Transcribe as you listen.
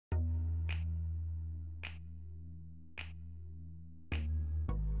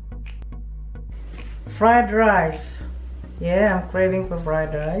Fried rice. Yeah, I'm craving for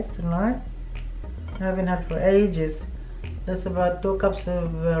fried rice tonight. I haven't had for ages. That's about 2 cups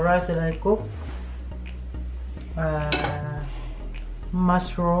of rice that I cook.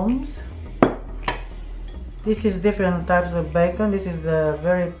 Mushrooms. This is different types of bacon. This is the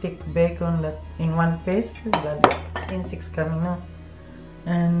very thick bacon that in one piece. But insects coming now.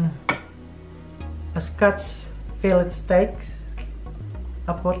 And a Scotch fillet steaks.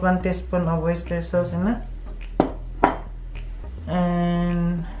 I put 1 teaspoon of oyster sauce in it.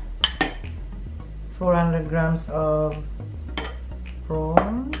 And 400 grams of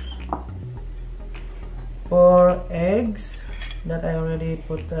prawns. 4 eggs that I already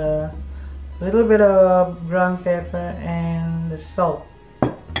put a little bit of brown pepper and the salt.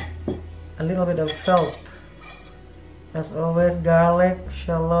 A little bit of salt. As always, garlic,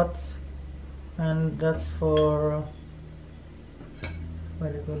 shallots, and that's for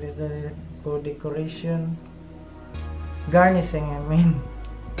what do you call this? For decoration, garnishing. I mean.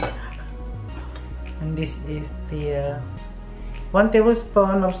 And this is the 1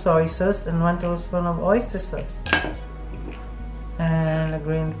 tablespoon of soy sauce and 1 tablespoon of oyster sauce. And a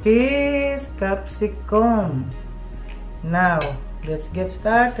green peas, capsicum. Now, let's get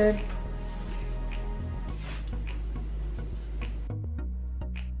started.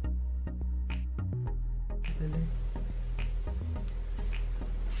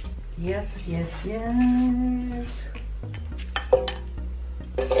 Yes, yes, yes.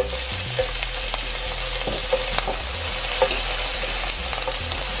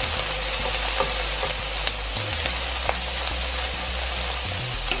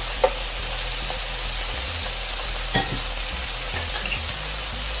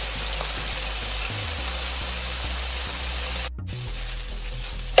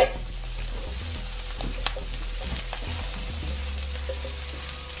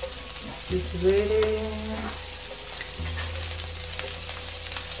 It's ready.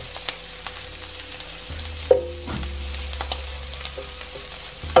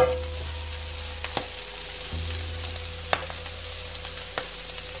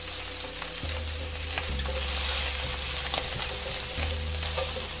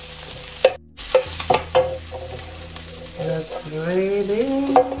 That's ready.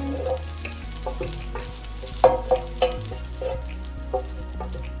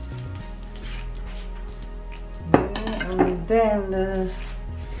 Then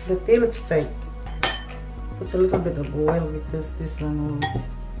the fillet steak, put a little bit of oil because this one will,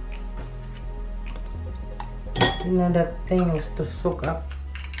 you know, that thing was to soak up,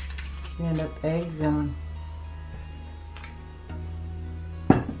 you know, that eggs and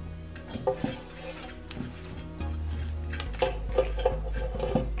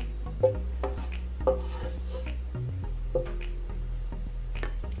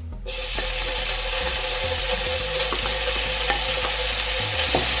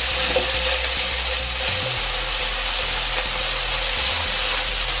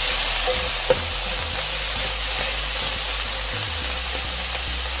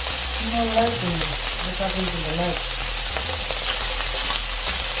what happened to the leg?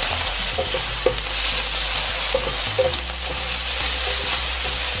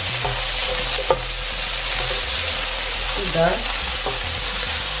 Too dark.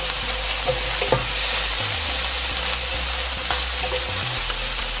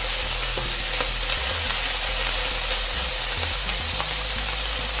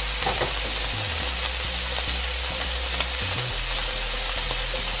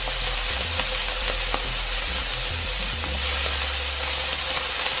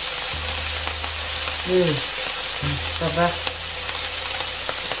 Stop that.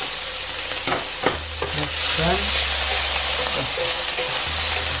 That's done.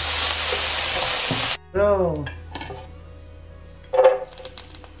 So,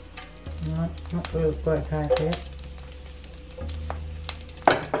 not really quite hot yet.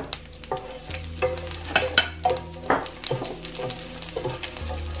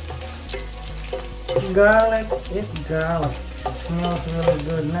 Garlic is garlic. Smells really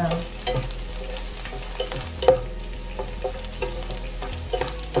good now.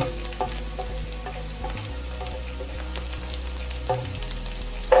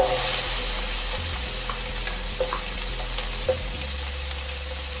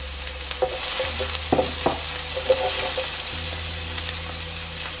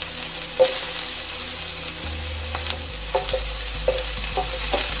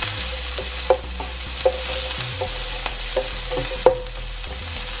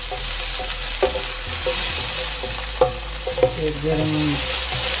 It's getting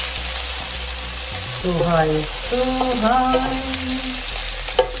too high, too high.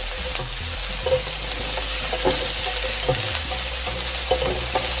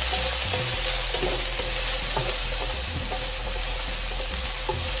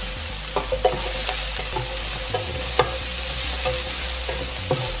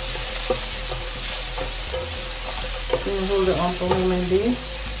 Can you hold it on for me, maybe?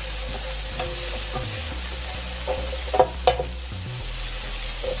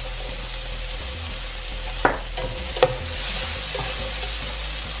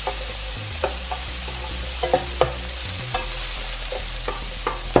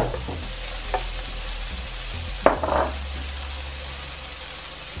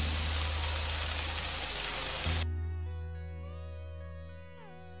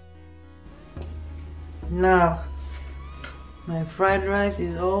 Now my fried rice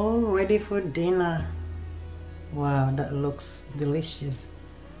is all ready for dinner. Wow, that looks delicious.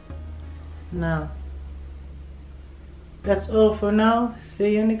 Now that's all for now.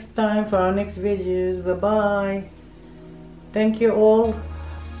 See you next time for our next videos. Bye bye. Thank you all.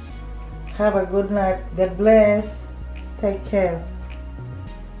 Have a good night. God bless. Take care.